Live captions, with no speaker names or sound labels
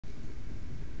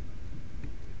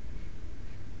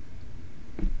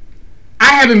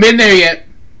I haven't been there yet.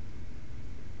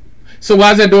 So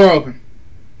why is that door open?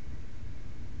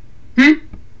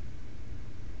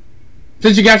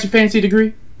 Since you got your fancy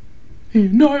degree? You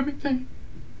know everything.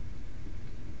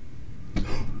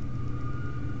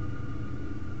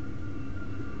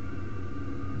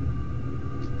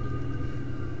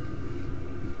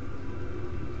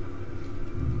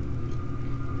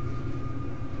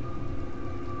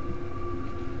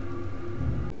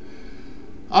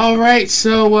 Alright,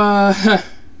 so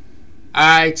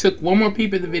I took one more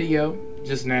peep at the video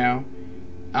just now.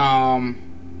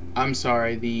 I'm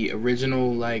sorry, the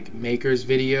original like makers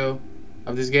video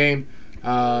of this game.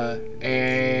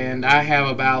 And I have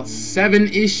about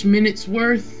 7-ish minutes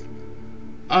worth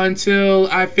until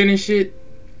I finish it.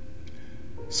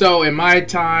 So in my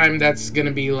time that's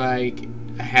gonna be like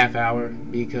a half hour,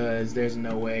 because there's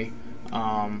no way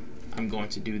I'm going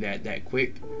to do that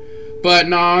quick. But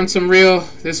no, on some real,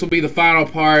 this will be the final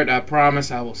part. I promise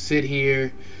I will sit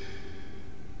here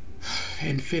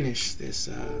and finish this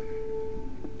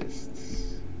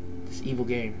this evil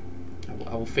game.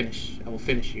 I will finish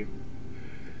you.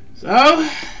 So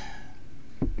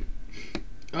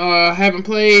I haven't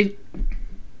played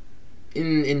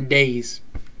in days,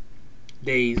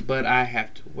 but I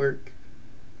have to work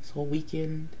this whole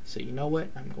weekend. So you know what?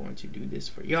 I'm going to do this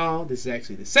for y'all. This is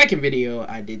actually the second video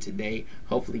I did today.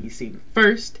 Hopefully you seen the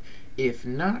first. If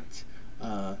not,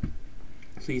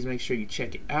 please make sure you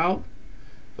check it out.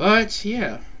 But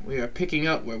yeah, we are picking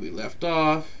up where we left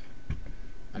off,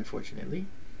 unfortunately.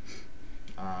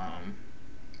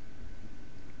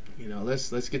 You know,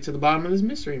 let's get to the bottom of this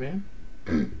mystery, man.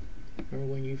 Remember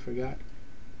when you forgot?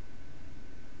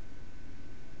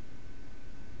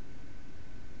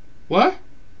 What?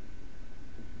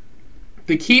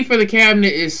 The key for the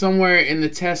cabinet is somewhere in the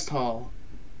test hall.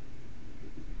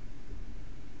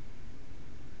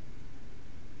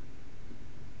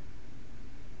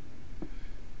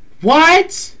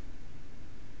 What?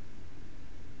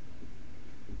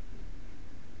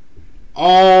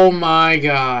 Oh my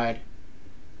god.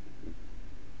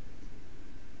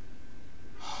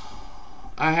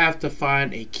 I have to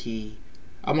find a key.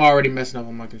 I'm already messing up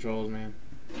on my controls, man.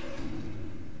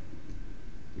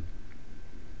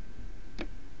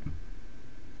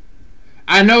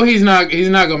 I know he's not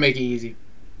gonna make it easy.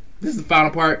 This is the final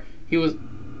part. He was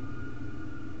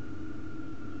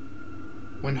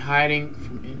when hiding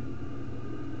from in.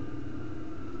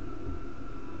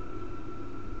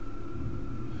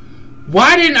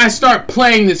 Why didn't I start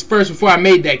playing this first before I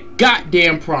made that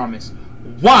goddamn promise?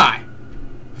 Why?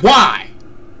 Why?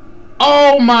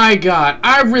 Oh my god,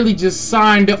 I really just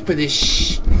signed up for this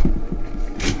shit.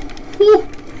 Ooh.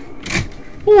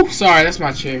 Ooh, sorry, that's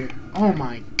my chair. Oh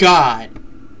my god.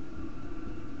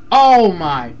 Oh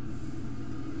my.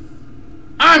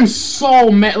 I'm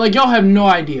so mad. Like, y'all have no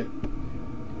idea.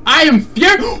 I am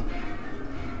furious.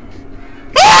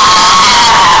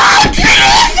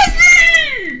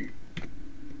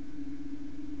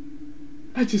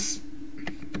 I just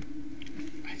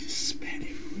spat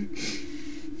everywhere.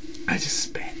 I just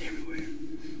spat everywhere.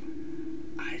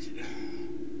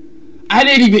 I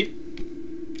didn't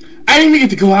even get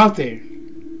to go out there.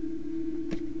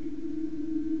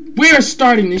 We are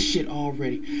starting this shit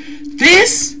already.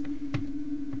 This?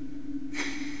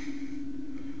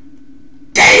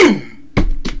 Damn!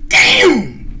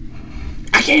 Damn!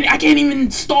 I can't even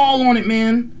stall on it,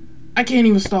 man. I can't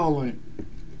even stall on it.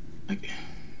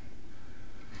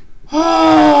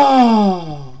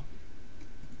 Oh!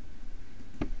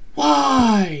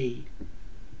 Why?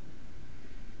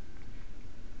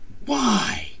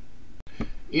 Why?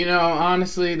 You know,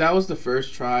 honestly, that was the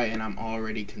first try, and I'm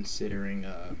already considering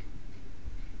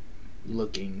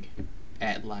looking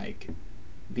at like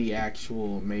the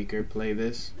actual maker play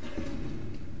this,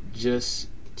 just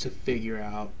to figure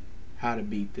out how to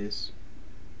beat this.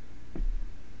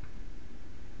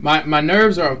 My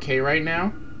nerves are okay right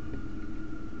now,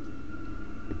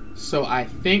 so I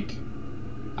think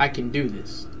I can do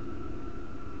this.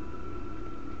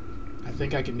 I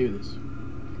think I can do this.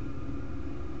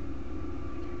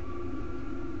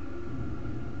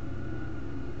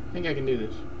 I think I can do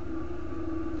this.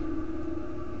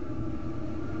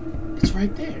 It's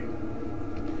right there.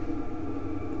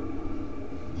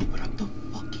 Open up the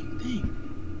fucking thing.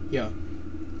 Yo.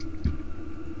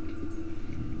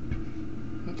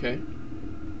 Okay.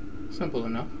 Simple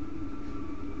enough.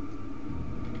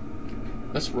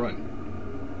 Let's run.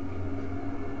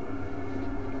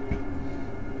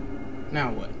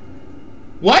 Now what?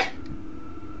 What?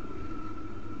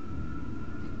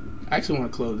 I actually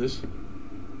want to close this.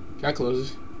 Can I close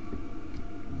this?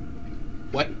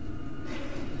 What?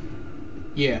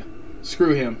 Yeah.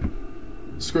 Screw him.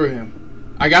 Screw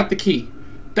him. I got the key.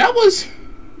 That was...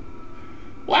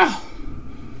 Wow.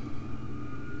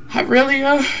 I really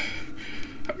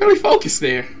focused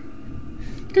there.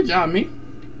 Good job, me.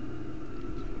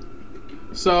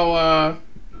 So,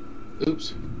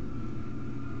 oops.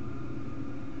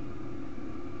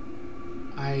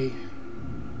 I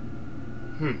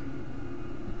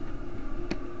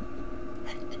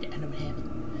don't have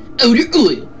odor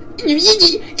oil.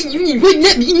 It would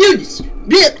not be noticed. I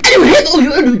don't have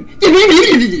odor.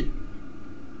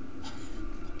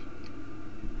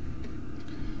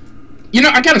 You know,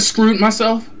 I kind of screwed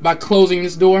myself by closing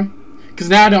this door, because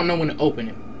now I don't know when to open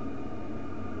it.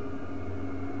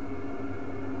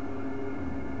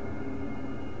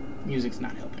 Music's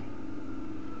not helping.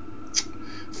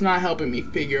 It's not helping me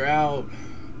figure out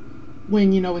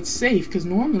when, you know, it's safe, because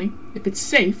normally, if it's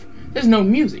safe, there's no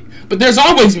music. But there's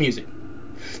always music.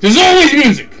 There's always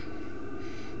music!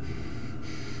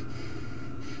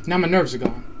 Now my nerves are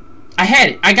gone. I had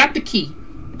it. I got the key.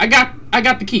 I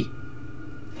got the key.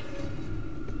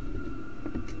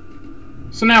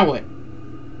 So now what?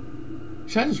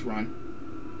 Should I just run?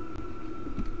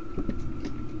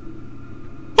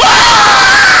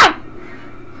 Ah!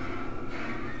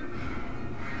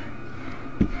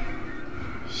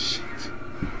 Shit.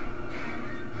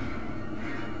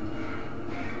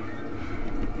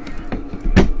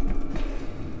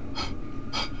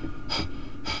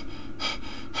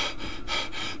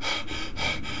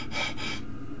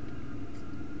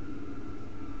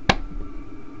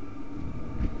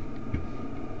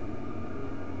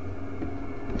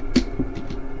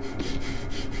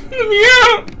 Let me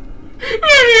out!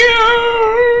 Let me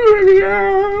out! Let me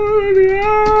out! Let me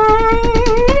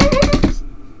out!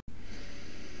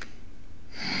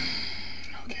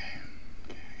 Okay.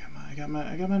 I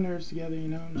got my nerves together, you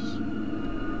know.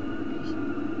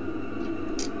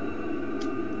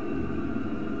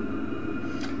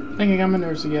 I think I got my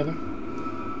nerves together.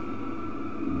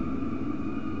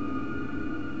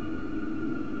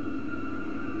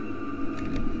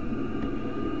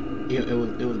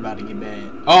 It was about to get bad.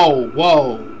 Oh,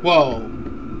 whoa.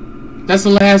 That's the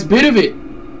last bit of it.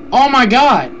 Oh my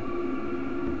god.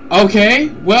 Okay,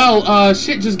 well,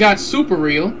 shit just got super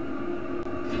real.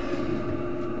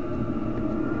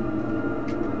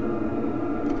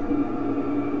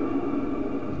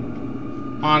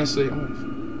 Honestly,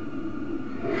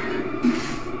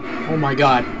 oh my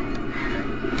god.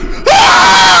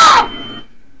 Ah!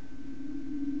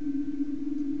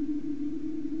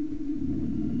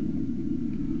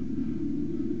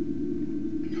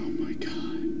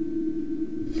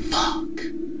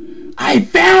 I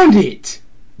found it!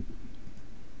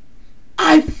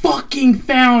 I fucking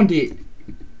found it!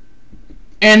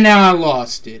 And now I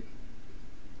lost it.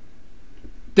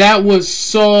 That was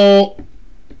so...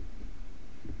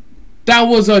 That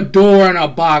was a door in a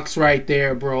box right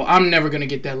there, bro. I'm never gonna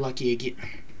get that lucky again.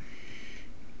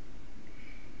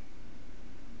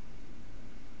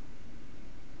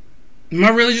 Am I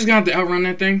really just gonna have to outrun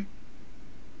that thing?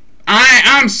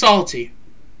 I'm salty.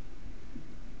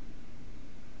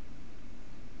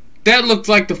 That looked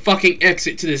like the fucking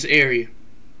exit to this area.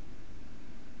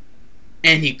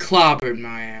 And he clobbered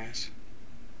my ass.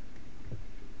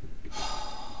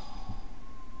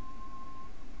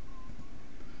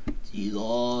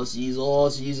 Jesus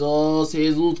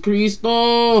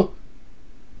Cristo.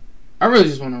 I really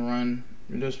just want to run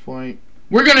at this point.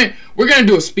 We're gonna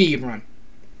do a speed run.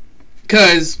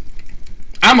 Cause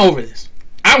I'm over this.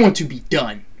 I want to be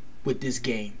done with this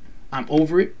game. I'm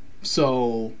over it.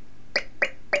 So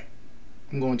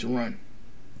I'm going to run.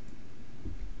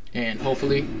 And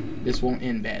hopefully this won't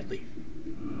end badly.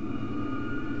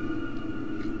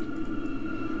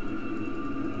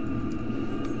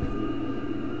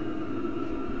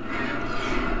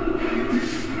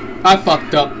 I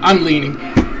fucked up. I'm leaning.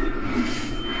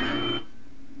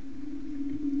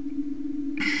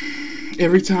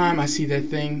 Every time I see that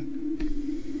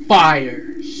thing,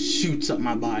 fire shoots up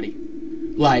my body.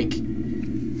 Like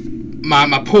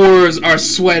my pores are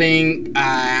sweating.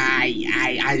 My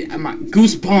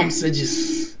goosebumps are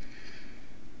just.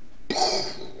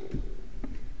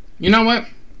 You know what?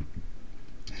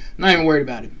 Not even worried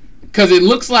about it, cause it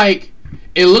looks like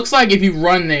if you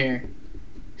run there,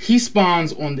 he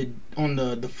spawns on the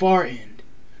far end.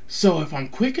 So if I'm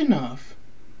quick enough,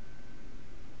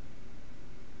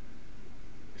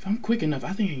 I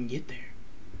think I can get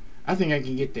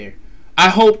there. I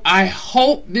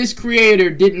hope this creator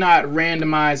did not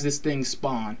randomize this thing's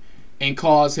spawn and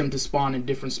cause him to spawn in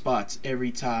different spots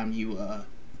every time you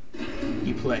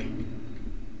play.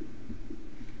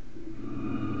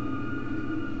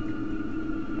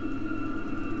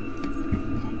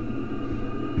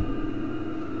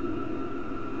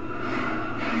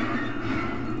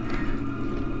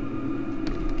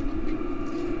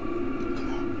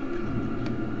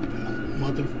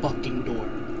 motherfucking door.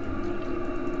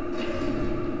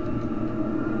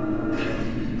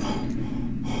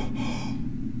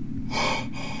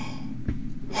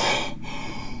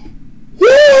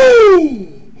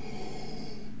 Woo!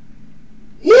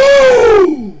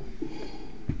 Woo!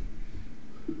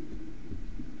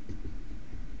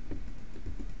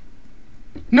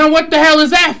 Now what the hell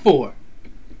is that for?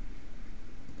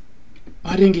 Oh,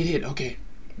 I didn't get hit. Okay.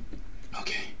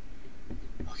 Okay.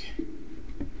 Okay.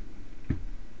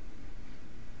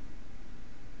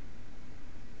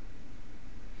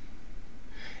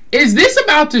 Is this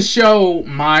about to show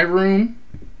my room?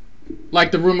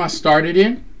 Like the room I started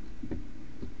in?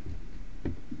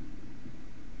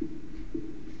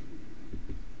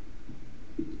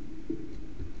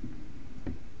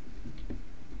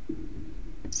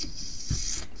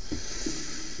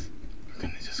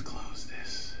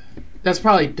 That's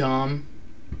probably dumb,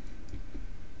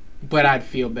 but I'd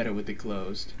feel better with it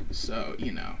closed. So,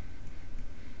 you know.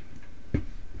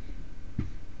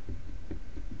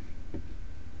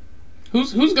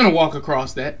 Who's gonna walk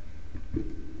across that?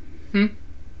 Hmm?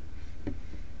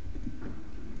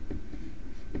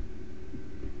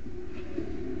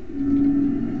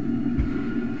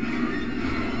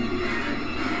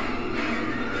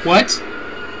 What?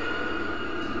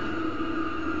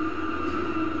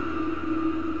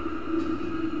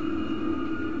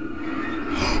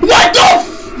 What the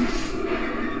f—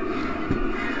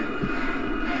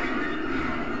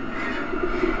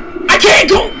 I can't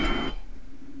go!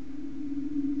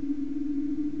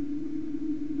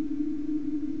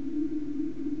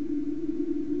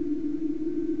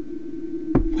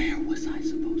 Where was I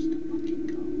supposed to fucking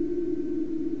go?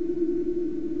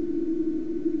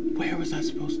 Where was I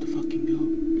supposed to fucking go?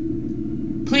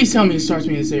 Please tell me it starts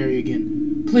me in this area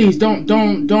again. Please, don't.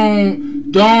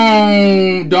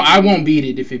 I won't beat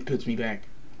it if it puts me back.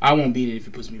 I won't beat it if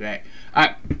it puts me back.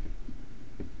 I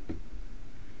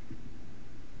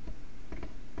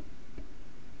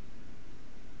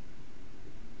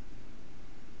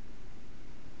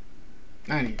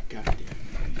need a goddamn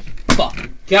fuck.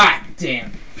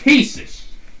 Goddamn pieces.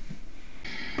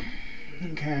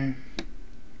 Okay.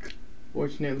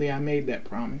 Fortunately, I made that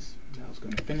promise. I was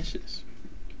gonna finish this.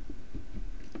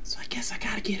 So I guess I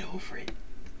gotta get over it.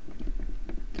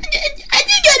 I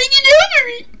just gotta get over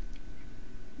it.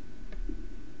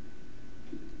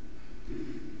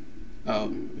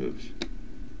 Oh, oops.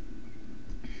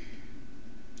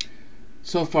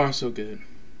 So far, so good.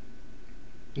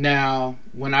 Now,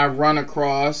 when I run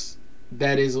across,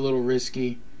 that is a little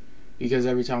risky because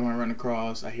every time I run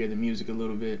across, I hear the music a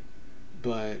little bit.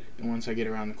 But once I get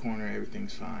around the corner,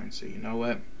 everything's fine. So you know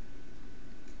what?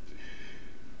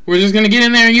 We're just gonna get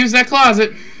in there and use that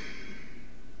closet.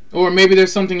 Or maybe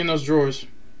there's something in those drawers.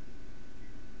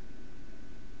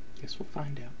 Guess we'll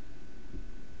find out.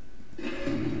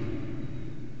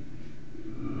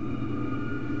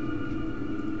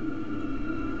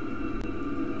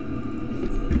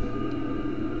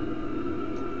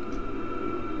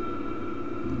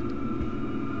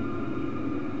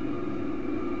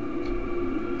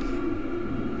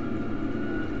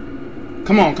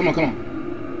 Come on, come on, come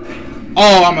on.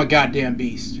 Oh, I'm a goddamn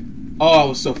beast. Oh, I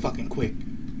was so fucking quick.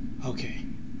 Okay.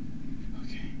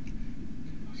 Okay.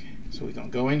 Okay. So we're gonna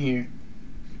go in here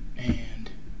and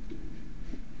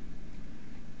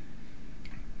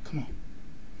come on.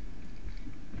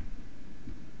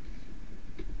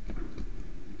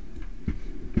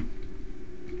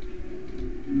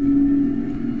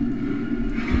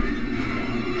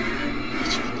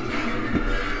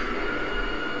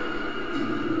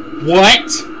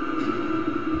 What?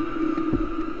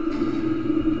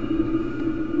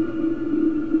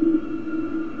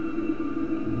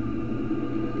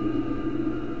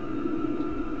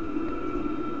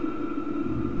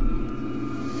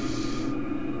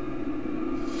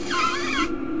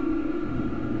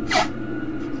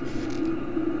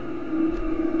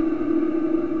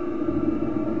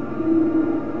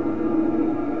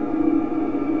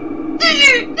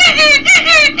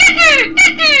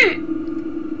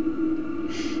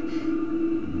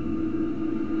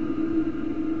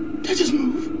 Did I just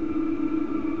move?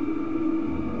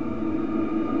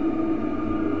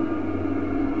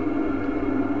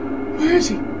 Where is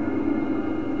he?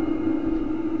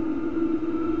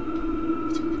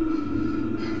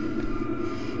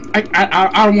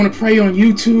 I don't want to pray on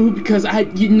YouTube because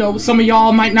you know, some of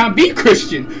y'all might not be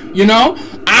Christian. You know,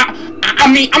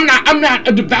 I mean, I'm not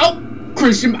a devout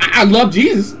Christian. I love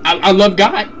Jesus. I love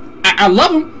God. I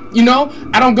love him. You know,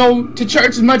 I don't go to church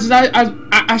as much as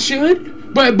I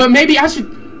should, but maybe I should.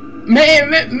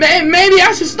 Maybe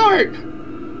I should start.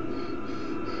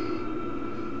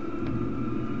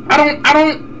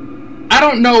 I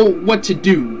don't know what to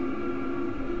do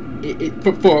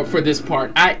for this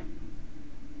part.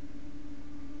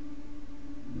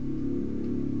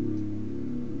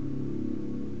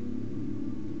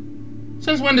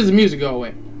 Since when does the music go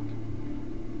away?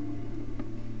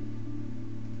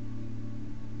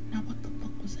 Now what the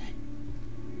fuck was that?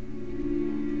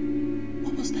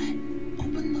 What was that?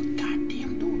 Open the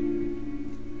goddamn door.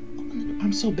 Open the door.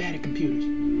 I'm so bad at computers.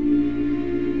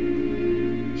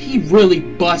 He really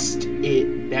bust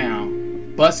it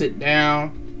down. Bust it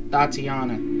down,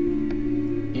 Tatiana,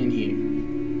 in here.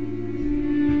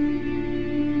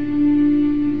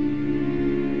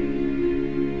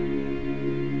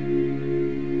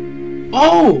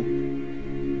 Oh!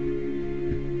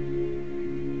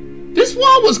 This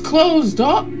wall was closed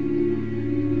up?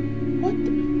 What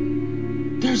the?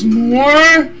 There's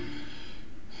more?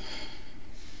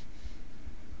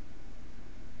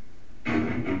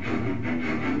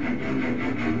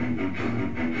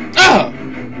 Oh!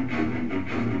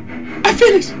 I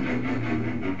finished!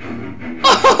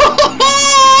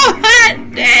 Oh!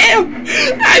 Damn!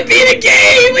 I beat a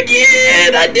game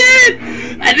again! I did it!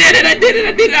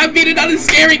 I beat another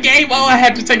scary game. Oh, I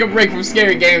have to take a break from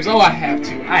scary games. Oh, I have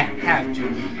to.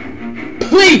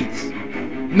 Please!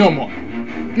 No more.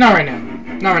 Not right now.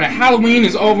 Not right now. Halloween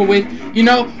is over with. You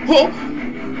know,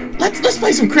 let's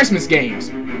play some Christmas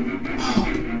games. Oh,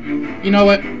 you know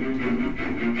what?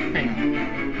 Hang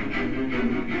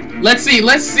on. Let's see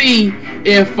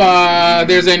if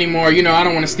there's any more. You know, I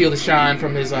don't want to steal the shine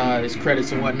from his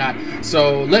credits and whatnot.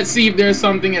 So let's see if there's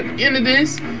something at the end of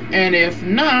this, and if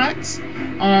not,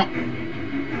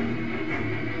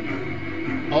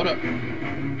 hold up.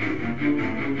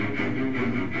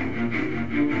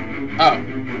 Oh,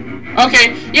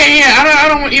 okay, yeah. I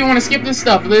don't even want to skip this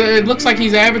stuff. It looks like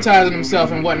he's advertising himself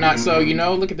and whatnot. So you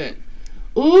know, look at that.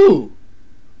 Ooh,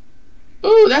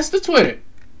 that's the Twitter.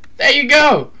 There you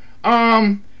go.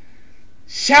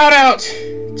 Shout out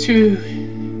to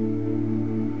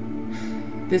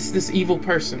this evil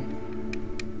person.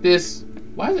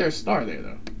 Why is there a star there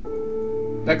though?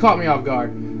 That caught me off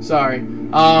guard. Sorry.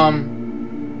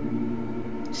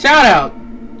 Shout out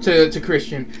to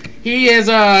Christian. He has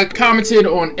commented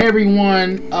on every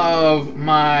one of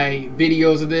my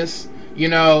videos of this. You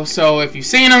know, so if you've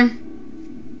seen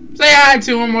him, say hi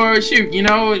to him, or shoot, you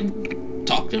know,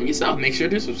 talk to him yourself. Make sure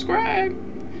to subscribe,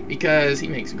 because he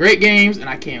makes great games, and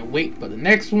I can't wait for the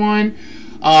next one.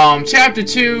 Chapter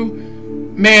 2,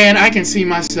 man, I can see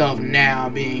myself now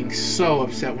being so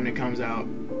upset when it comes out,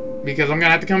 because I'm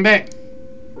gonna have to come back.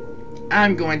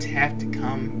 I'm going to have to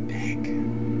come back.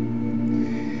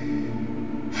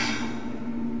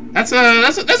 That's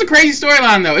a crazy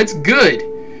storyline though. It's good.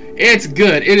 It's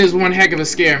good. It is one heck of a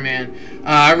scare, man.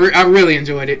 I really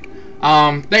enjoyed it.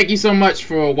 Thank you so much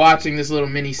for watching this little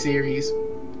mini series.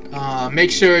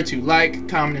 Make sure to like,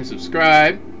 comment, and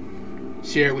subscribe.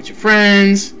 Share it with your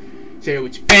friends. Share it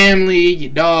with your family,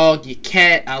 your dog, your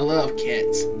cat. I love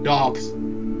cats. Dogs.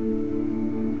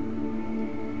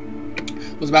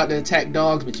 Was about to attack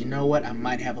dogs, but you know what? I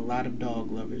might have a lot of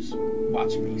dog lovers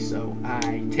watching me, so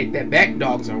I take that back.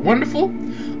 Dogs are wonderful.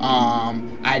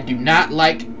 I do not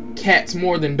like cats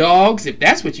more than dogs, if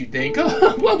that's what you think.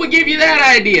 What would give you that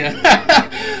idea?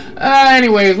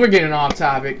 Anyways, we're getting off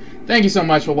topic. Thank you so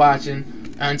much for watching.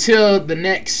 Until the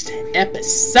next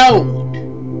episode.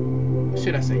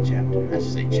 Should I say chapter? I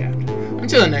should say chapter.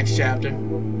 Until the next chapter.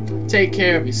 Take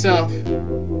care of yourself,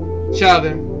 each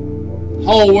other, the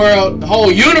whole world, the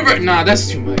whole universe. Nah, that's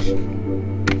too much.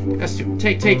 That's too.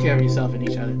 Take care of yourself and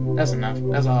each other. That's enough.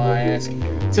 That's all I ask.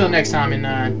 Until next time in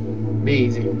 9. Be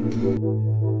easy.